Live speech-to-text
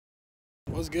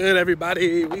What's good,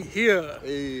 everybody? We here.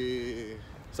 Hey.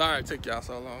 Sorry it took y'all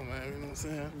so long, man. You know what I'm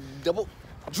saying? Double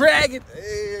Dragon.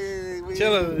 Hey,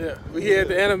 Chilling. Yeah. We here at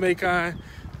the AMENZ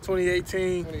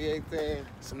 2018. 2018.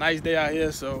 It's a nice day out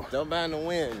here, so Don't mind the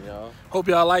wind, y'all. hope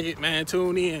y'all like it, man.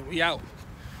 Tune in. We out.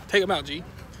 Take them out, G.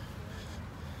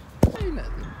 Say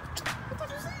nothing. I thought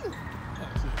you seen.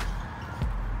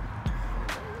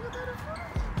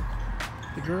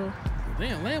 The girl.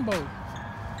 Damn, Lambo.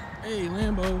 Hey,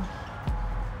 Lambo.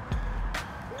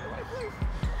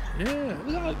 Yeah,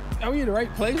 look how, are we in the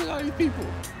right place? Look at all these people.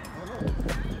 What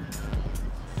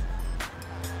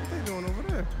they doing over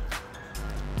there?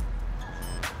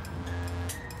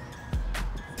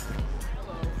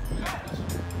 Hello.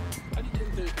 How do you get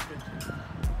into this picture?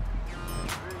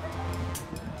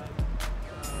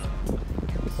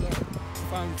 So,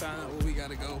 finally found out where we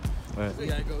gotta go. Right. We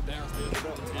gotta go downstairs to the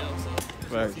hotel, so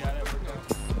Right. see how that works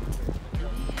out.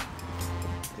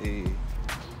 Hey.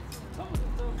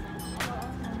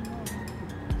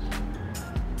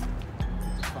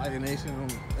 Fire Nation.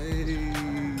 Hey.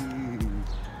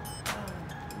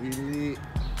 Really?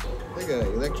 They got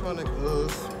electronic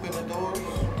spinning doors.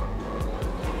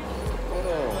 Hold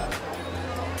on.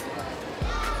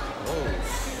 Oh,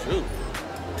 shoot.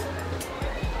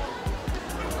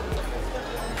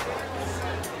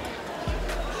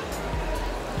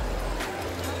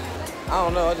 I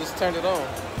don't know, I just turned it on.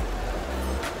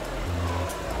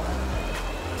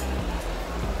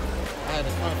 I had a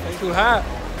front face. Too hot.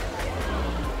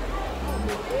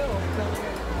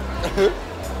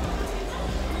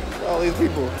 All these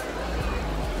people.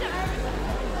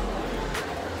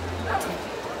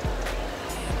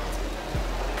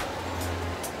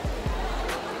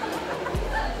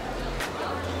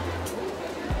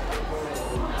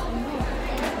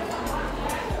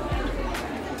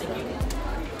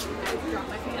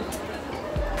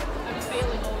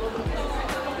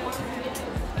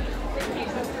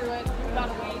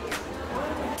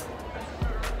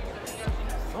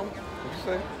 What'd you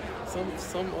say?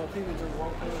 Some people just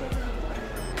walk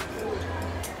in.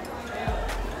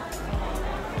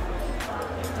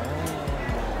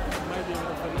 Might be able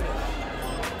to finesse.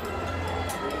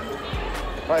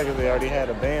 Probably because they already had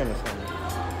a band or something.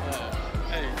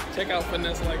 Hey, check out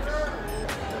finesse like this.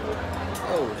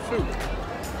 Oh, shoot.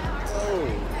 Oh,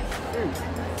 shoot.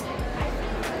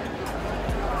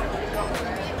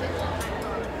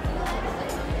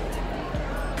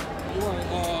 You want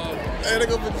Hey, they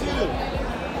go for Gina.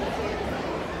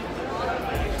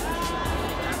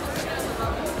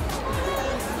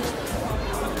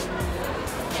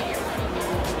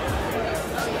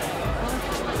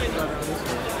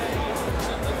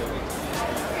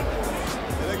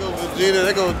 They go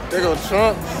Vegeta, they go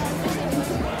Trunks.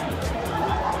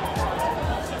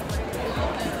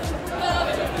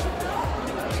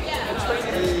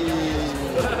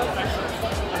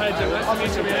 Hi, Jim. Nice to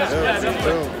meet you, man. Dope, Yeah,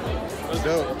 definitely. dope,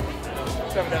 dope.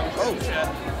 Oh.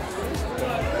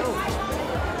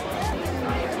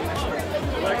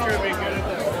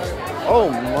 Oh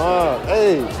my,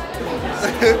 hey.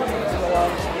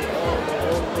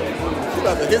 She's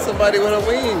about to hit somebody with her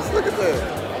wings. Look at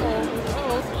that.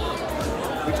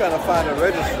 We trying to find a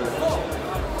registry.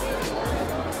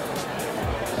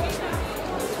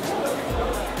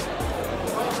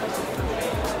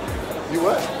 You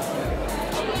what?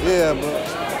 Yeah, but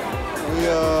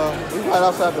we right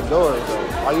outside the door. So.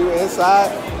 Are you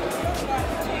inside? I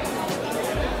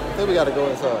think we gotta go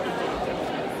inside.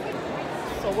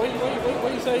 So what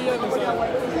do you say you have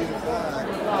inside?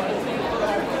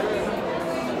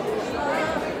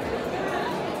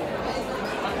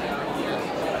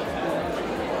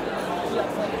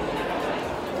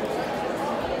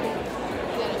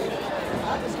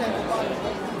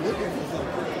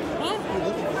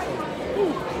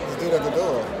 This dude at the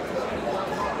door.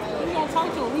 We gonna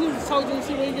talk to him. We need to talk to him and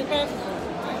see where he get passes from.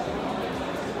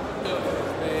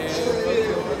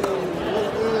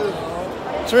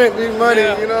 Trent, big money,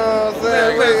 Yeah. you know what I'm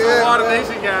saying? Some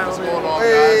automation guys. What's going on,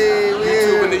 Hey, guys? we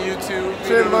YouTube in. and the YouTube. Trent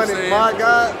You know what money, I'm saying? my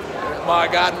God. My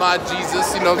God, my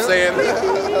Jesus. You know what I'm saying?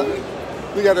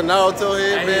 We got the Naruto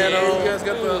headband Hey, on. you guys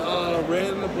got the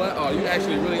red and the black. Oh, you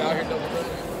actually really out here double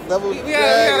tripping. Double We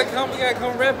gotta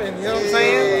come repping. You know what I'm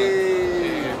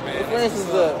saying? Yeah, man. What Francis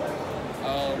is up?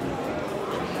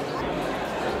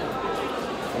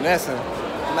 Finessing.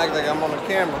 I'm acting like I'm on the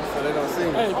camera so they don't see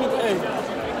me. Hey, people, hey.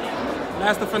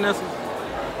 Master finesse.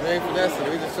 We ain't finessing,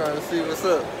 we just trying to see what's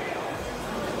up.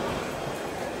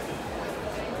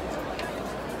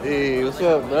 Hey, what's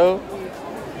up, bro?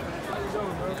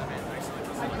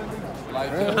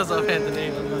 Like, What's up, Anthony?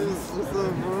 What's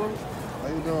up, bro? How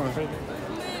you doing?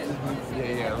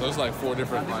 Yeah. There's like 4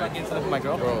 different like. That's my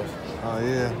girl. Bro. Oh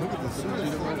yeah. Look at the sushi.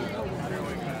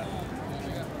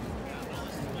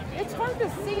 It's hard to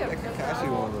see it. That Kakashi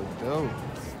one look dope.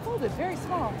 It's folded very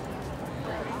small.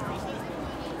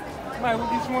 Might we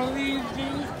get you one of these, G?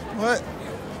 What?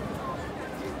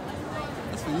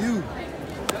 That's for you.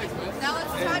 Now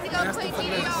it's time to go play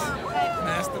DDR.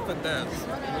 Master finesse. You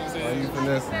know what I'm Why saying? you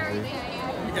finessing, G?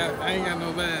 I ain't got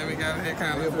no bad. We got that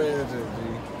kind Your of. badges, G.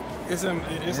 It's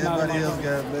not. Everybody else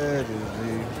got badges, G.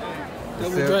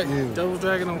 Except you. Double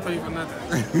Dragon don't pay for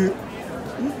nothing.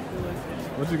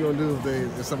 What you gonna do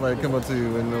if somebody come up to you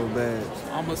with no badge?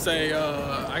 I'm gonna say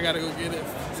I gotta go get it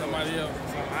from somebody else.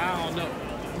 So, I don't know.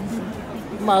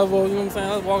 Might as well, you know what I'm saying?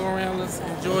 Let's walk around. Let's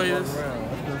enjoy this.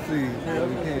 Let's go see. Yeah,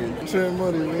 we can. Trend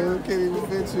money, man. Can't even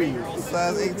fit you.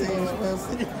 Size 18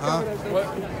 expensive. Huh? What?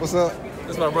 What's up?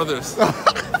 It's my brothers.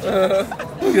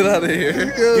 Get out of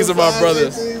here. These are my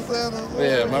brothers.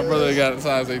 Yeah, my brother got a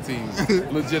size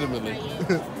 18. Legitimately.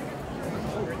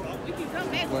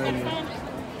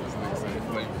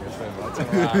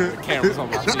 The camera's on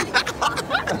my feet.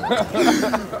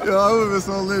 Yo, I would have been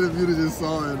so lit if you'd have just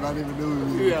saw it and not even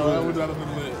knew it. Yeah, that would not have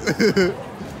been lit.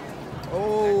 Oh,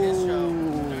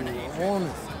 on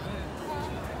it.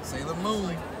 Sailor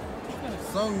Moon.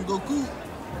 Son Goku.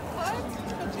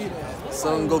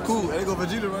 Son Goku. There go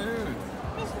Vegeta right here.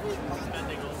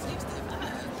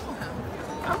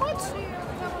 How much?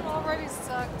 That one already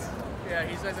sucked. Yeah,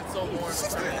 he says it's so more.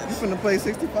 You finna play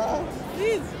 65?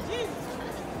 Jeez.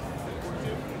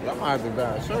 That might have been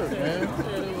bad shirt, man.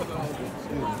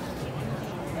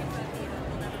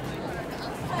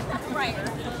 Right.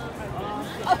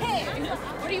 Okay.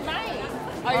 What are you buying?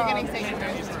 Oh, you're getting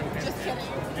signatures. Just kidding.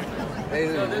 Hey,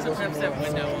 No, there's a pimp set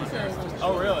window on there.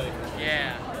 Oh, really?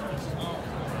 Yeah.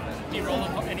 Do you roll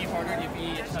up any harder to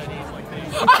be a Chinese like me?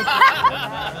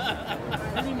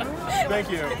 Thank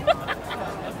you.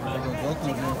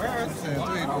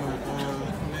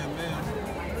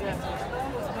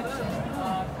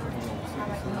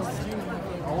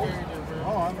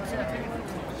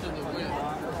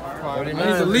 I need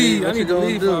to leave. I need to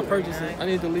leave before I purchase it. I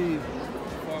need to leave.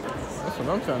 That's what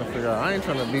I'm trying to figure out. I ain't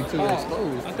trying to be too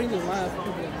exposed. I think it's live.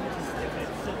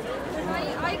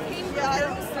 I came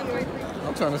down.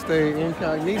 I'm trying to stay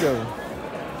incognito.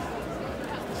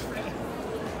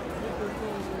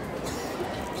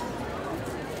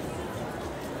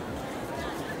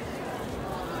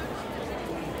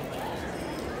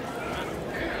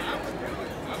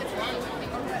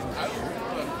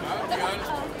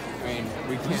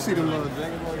 You see the little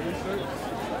Dragon Ball Z shirt?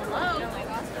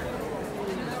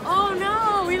 Oh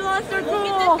no, we lost our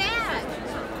goal.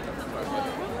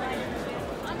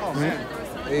 Oh man.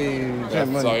 Hey,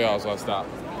 That's all y'all, so I stopped.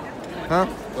 Huh?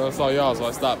 That's all y'all, so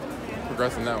I stopped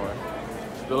progressing that way.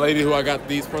 The lady who I got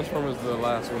these prints from is the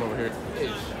last one over here.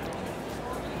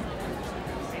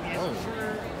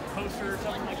 Poster or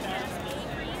something like that.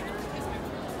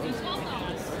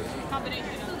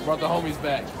 Brought the homies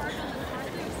back.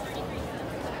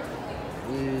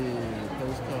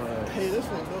 Postcard. Hey, this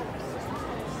one dope.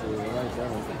 See, I like that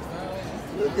one.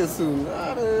 Look at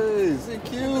Tsunade. She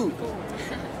cute.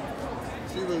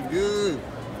 She look good.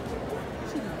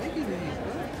 She making these,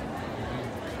 man.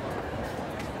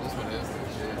 This one is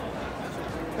legit.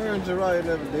 Her and Jiraiya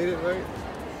never dated, right?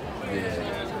 Yeah.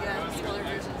 Smaller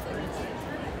versions like this.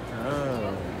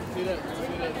 Oh. See that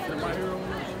My Hero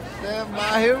one? That's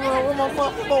my hero. Where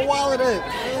my wallet at?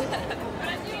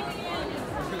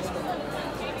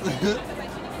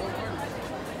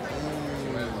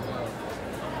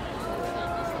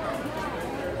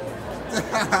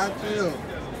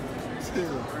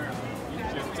 Chill.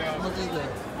 How much is that?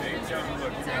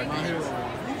 My hero.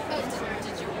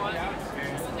 Did you want? I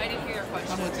didn't hear your question.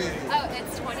 How much is it? Oh,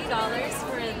 it's $20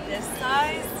 for this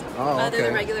size. Oh, They're the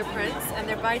okay. regular prints, and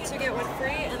they're buy two get one free.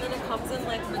 And then it comes in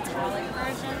like metallic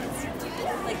versions.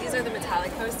 Like these are the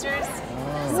metallic coasters.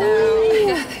 Oh. So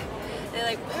they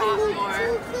like pop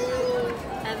more.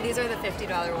 And these are the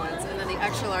 $50 ones, and then the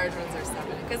extra large ones are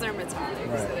 $70 because they're metallic,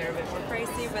 so Right. they're a bit more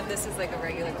pricey. But this is like a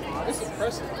regular cost. It's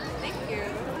impressive. Thank you.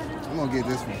 I'm gonna get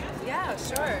this one. Yeah,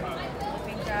 sure. Let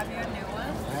me grab you a new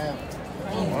one. I have.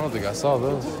 I don't think I saw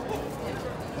those.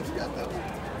 What you got that one?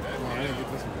 No, I didn't get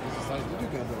this one. This is like, what you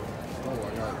got that one? Oh, I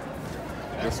got it.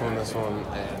 This one,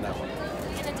 and that one.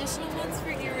 And additional ones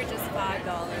for you are just $5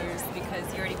 because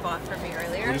you already bought from me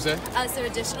earlier. What'd you say? So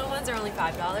additional ones are only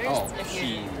 $5 Oh, if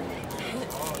you shoot.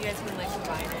 you guys can like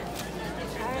combine it.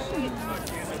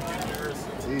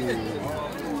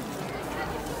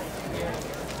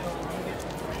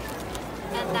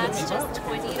 And that's just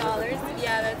 $20.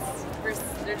 Yeah,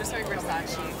 they're just like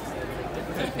Versace.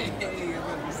 You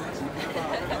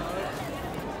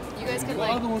guys can What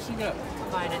like other one she got?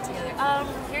 combine it together.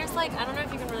 Here's like I don't know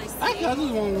if you can really see. Actually, I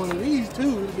just want one of these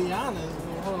too. To be honest.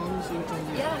 Hold on, let me see what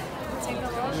one. Yeah, take a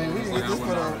look. I mean, we can get this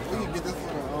for the. We can get this for the.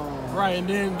 Right, and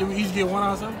then do we each get one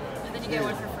ourselves? And then you get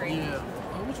one for free. Yeah.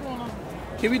 Which one?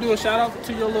 Can we do a shout out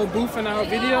to your little booth in our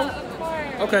video? Of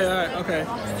course. Okay, all right, okay.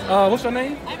 What's your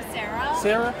name? I'm Sarah.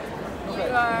 Sarah? You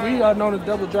are. We are known as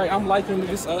Double Drag. I'm liking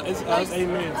this. It's us,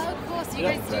 AMENZ. Oh, cool. So you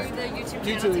Yep. guys do the YouTube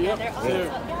channel YouTube, yep. together? Oh, Yeah.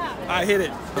 yeah. I hit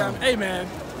it. Yeah. Hey man,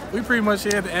 we pretty much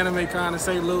here at the Anime Con in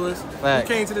St. Louis. Facts.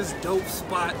 We came to this dope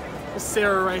spot. It's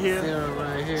Sarah right here. Sarah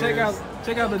right here. Check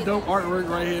out the dope artwork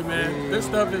right here, man. Yeah. This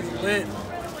stuff is lit.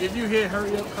 If you here,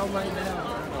 hurry up, come right now.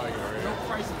 No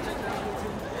prices. Check it out.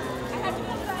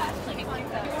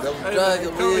 Double Hey, Dragon,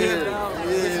 man, come here yeah. now.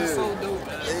 This is so dope,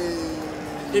 man. Hey.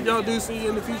 If y'all do see you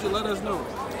in the future, let us know.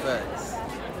 Facts.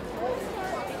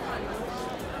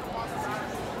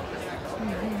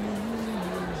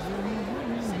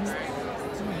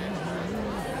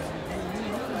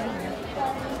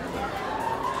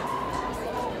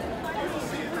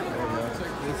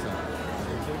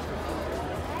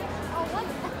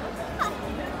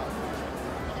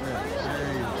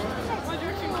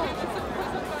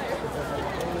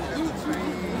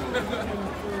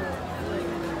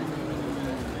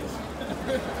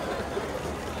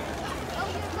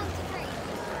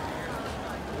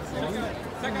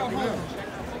 Check out home.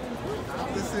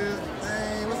 This is,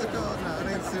 dang, what's it called now? It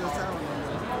ain't Seal Tower no more.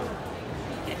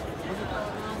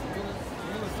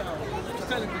 It's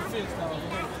technically 6 though. You know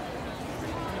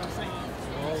what I'm saying? I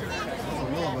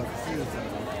don't know about the Seal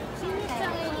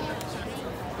Tower.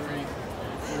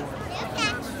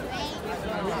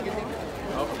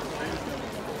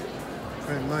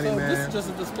 Print money, So man. this is just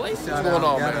a display. Shout going out,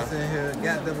 on, got man? us in here,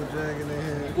 got Double Dragon in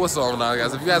here. What's on now,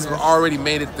 guys? If you guys have already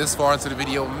made it this far into the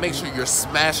video, make sure you're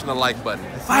smashing the like button.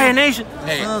 Fire Nation.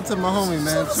 Hey, Shout out to my homie,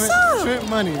 man. What's Trent, up? Trent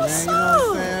Money, man. You know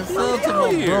what I'm saying? Shout out to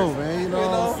Hell my yeah. bro, man. You know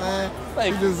what I'm saying?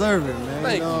 Thank You deserve it, man.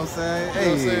 Thank You know what I'm saying? You know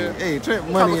what I'm saying? Hey, Trent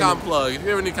Money. Comic Con plug. If you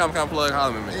ever need Comic Con plug,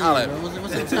 holler at me. Hey, Holla at man, me.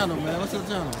 what's your channel, man? What's your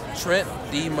channel? Trent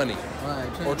D Money. Right,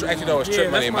 Or Trent actually, no, it's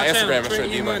Trent Money. My Instagram is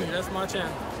Trent D Money. That's my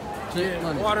channel. Trent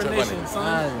Money. Water Trent Nation, Money.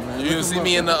 son. Alright, man. You Look see him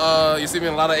me up. in the you see me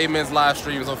in a lot of AMENZ live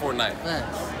streams on Fortnite.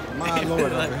 Facts. My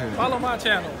lord over here. Follow my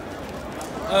channel.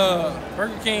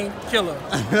 Burger King Killer.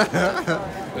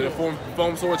 With a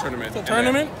foam sword tournament. It's a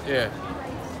tournament? Yeah.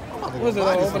 What's it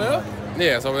over there?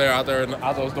 Yeah, it's over there, out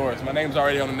those doors. My name's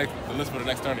already on the list for the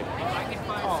next tournament.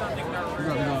 You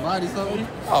gonna body something?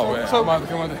 Oh man, So- I'm about to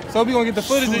come on there. So we gonna get the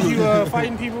footage of you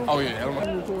fighting people? Oh yeah, I don't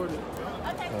mind. Record it.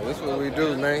 This is what we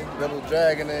do, man. Double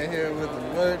Dragon in here with the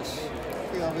merch.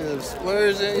 We gonna be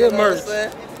splurging. You Good know merch. What I'm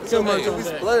saying? Good So merch on we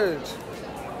that. splurge.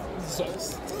 So,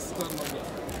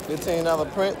 $15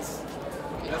 prints.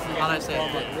 How do I say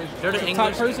it? They're the Top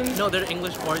English. person? No, they're the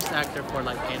English voice actor for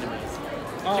like animes.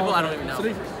 oh, People I don't okay. even know.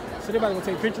 So they about to go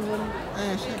take pictures with him?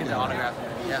 Man, shit. Get the autograph.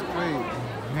 Yeah. Straight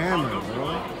hammer, bro.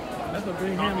 That's a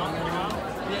big hammer, man.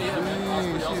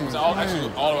 Man, shit. It's all actually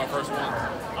all of our first ones.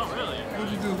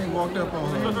 What'd you do if you walked up on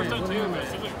her?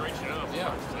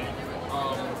 Yeah.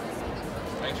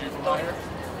 Thank you for my hair.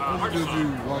 What'd you do if you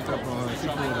walked up on her? She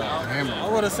pulled out a hammer. I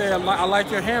would have said I like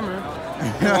your hammer.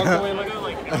 Walk away like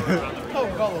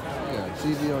Yeah,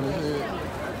 cheesy on his head.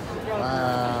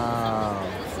 Wow.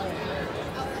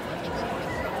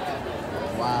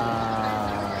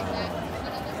 Wow.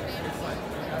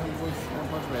 One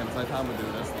Punch Man, it's like Tama do.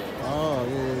 That's the. Oh,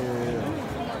 yeah.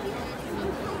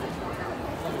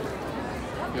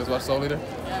 You guys watch Soul Eater?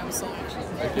 Yeah, I'm so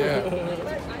actually. Heck yeah.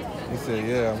 He said,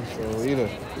 yeah, I'm so eater.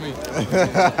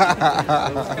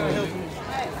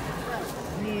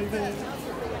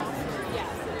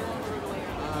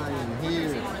 I am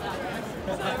here.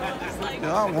 Yo,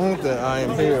 I want that I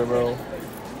am here, bro.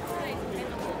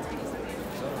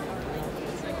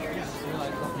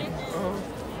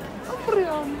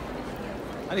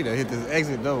 I need to hit this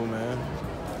exit though, man.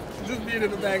 Just being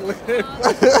in the back looking at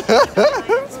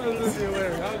I was just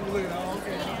hilarious. I was looking, oh,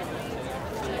 okay.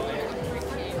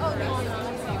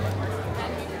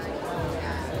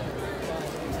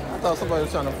 I thought somebody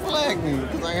was trying to flag me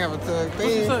because I ain't have a tag What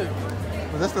you thing. say?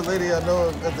 But that's the lady I know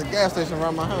at the gas station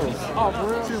around my house. Oh, for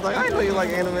real? She was like, I didn't know you like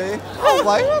anime. I was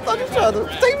like, I thought you tried to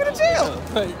take me to jail.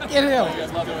 Hey, get him.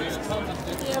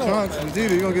 Trunks, Vegeta,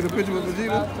 you gonna get a picture with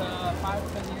Vegeta?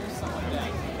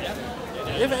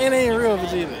 If it ain't real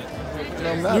Vegeta. It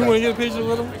don't You matter. want to get a picture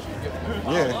with him?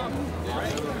 Yeah.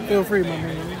 Feel free, my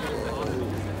man.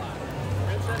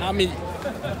 Not me.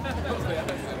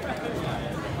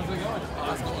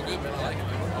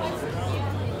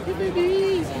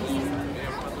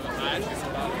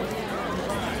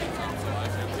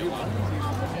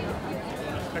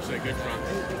 Actually, a good front.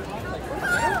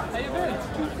 How you been?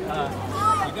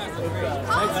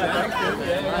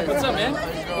 What's up, man?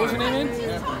 What's your name,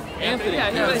 man? Anthony.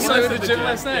 Yeah, he went to the gym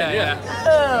last night. Yeah.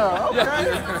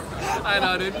 I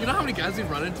know, dude. You know how many guys we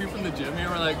run into from the gym here?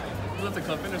 We're like, we left the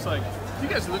club and it's like, you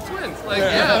guys are the twins. Like,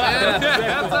 yeah, man.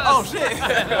 That's us. Oh, shit.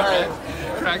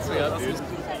 Cracks me up, dude.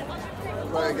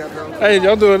 Hey,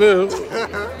 y'all doing this?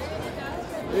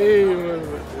 Hey,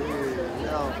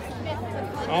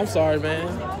 I'm sorry,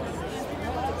 man.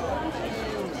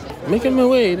 Making my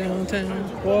way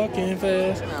downtown, walking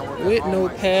fast, with no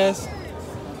pass,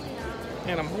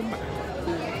 and I'm home. Oh,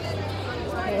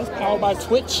 that's powered by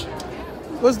Twitch.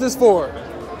 What's this for?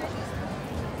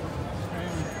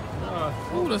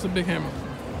 Oh, that's a big hammer.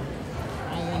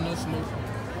 I don't want no smoke.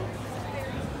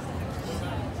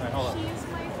 All right, hold up.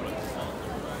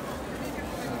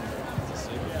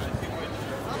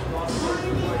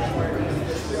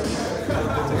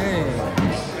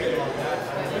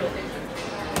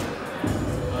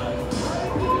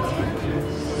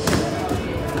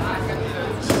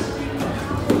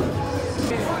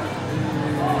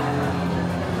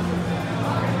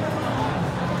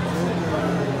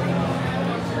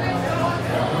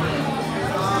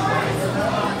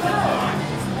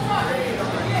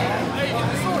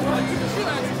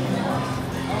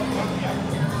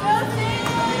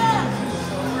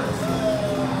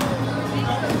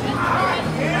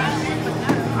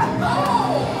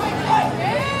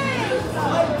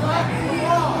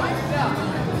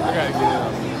 I gotta get it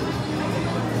up.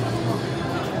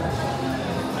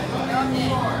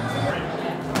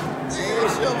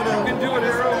 You can do it,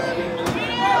 Arrow.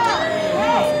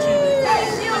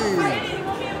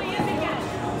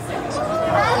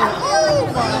 Oh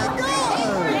my God!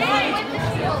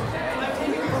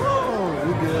 Oh,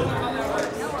 you good?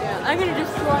 Yeah, I'm gonna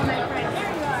destroy my friend.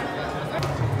 There you are.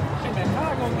 Hey man, how I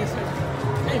gonna get sick?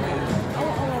 Hey man, I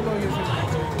wanna go get sick. Right.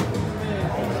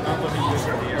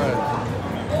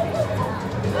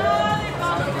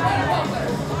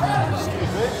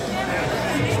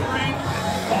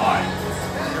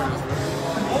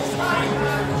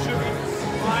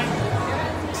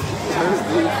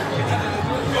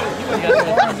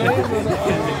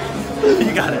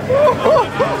 You got it.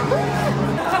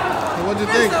 What'd you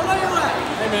think?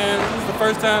 Hey man, this is the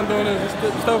first time doing it.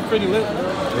 This stuff pretty lit, bro.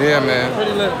 Yeah, man.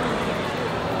 Pretty lit.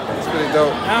 It's pretty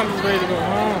dope. I'm just ready to go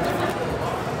home.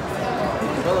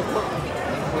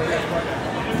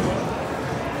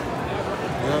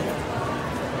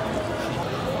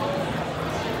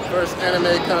 First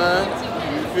anime con,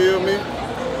 you feel me?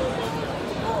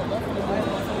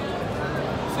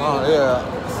 Oh yeah,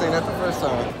 seen that the first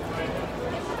time.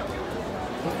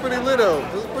 It's pretty lit though.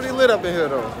 It's pretty lit up in here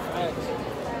though.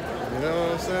 You know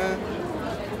what I'm saying?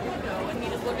 And he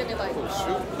just looked at me like, Oh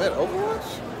shoot, that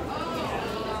Overwatch?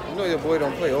 You know your boy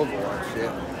don't play Overwatch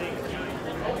yet.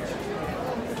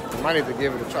 I might need to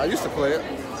give it a try. I used to play it.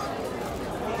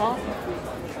 Huh?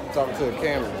 Talking to a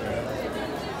camera, man.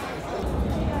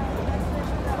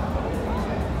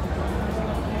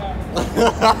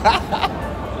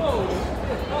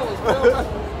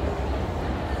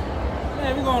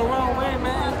 Man, we going the wrong way,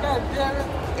 man. God damn it.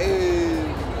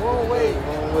 Hey, Wrong way.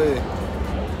 wrong way.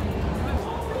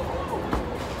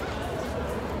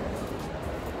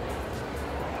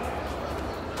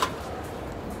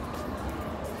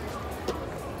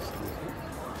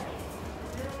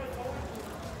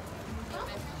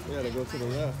 Yeah, they go to the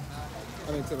left.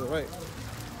 I mean to the right.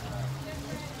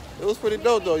 It was pretty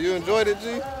dope though. You enjoyed it,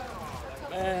 G?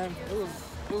 Man,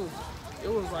 it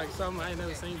was like something I ain't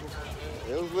never seen before.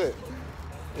 It was lit.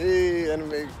 Hey,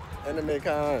 anime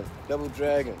con, Double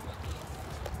Dragon.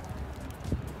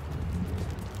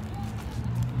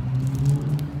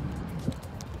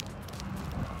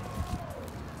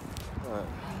 Alright.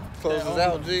 Close this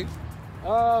out, G.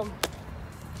 All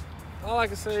I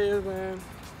can say is, man,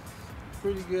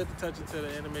 pretty good to touch into the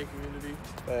anime community.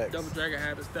 Facts. Double Dragon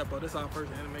had to step up. This is our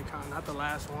first anime con, not the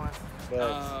last one.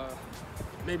 Facts.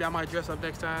 Maybe I might dress up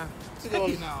next time. No,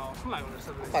 I'm not gonna dress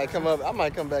up next time. I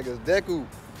might come back as Deku,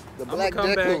 the black I'm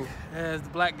gonna come Deku. back as the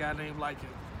black guy named Lycan.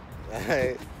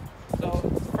 Alright. So,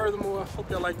 furthermore, hope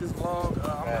y'all like this vlog.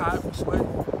 I'm hot from sweat.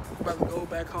 About to go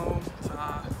back home to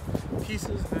our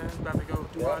pieces and about to go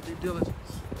do our due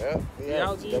diligence. Yep. We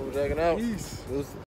out, G. Double Dragon out. Peace.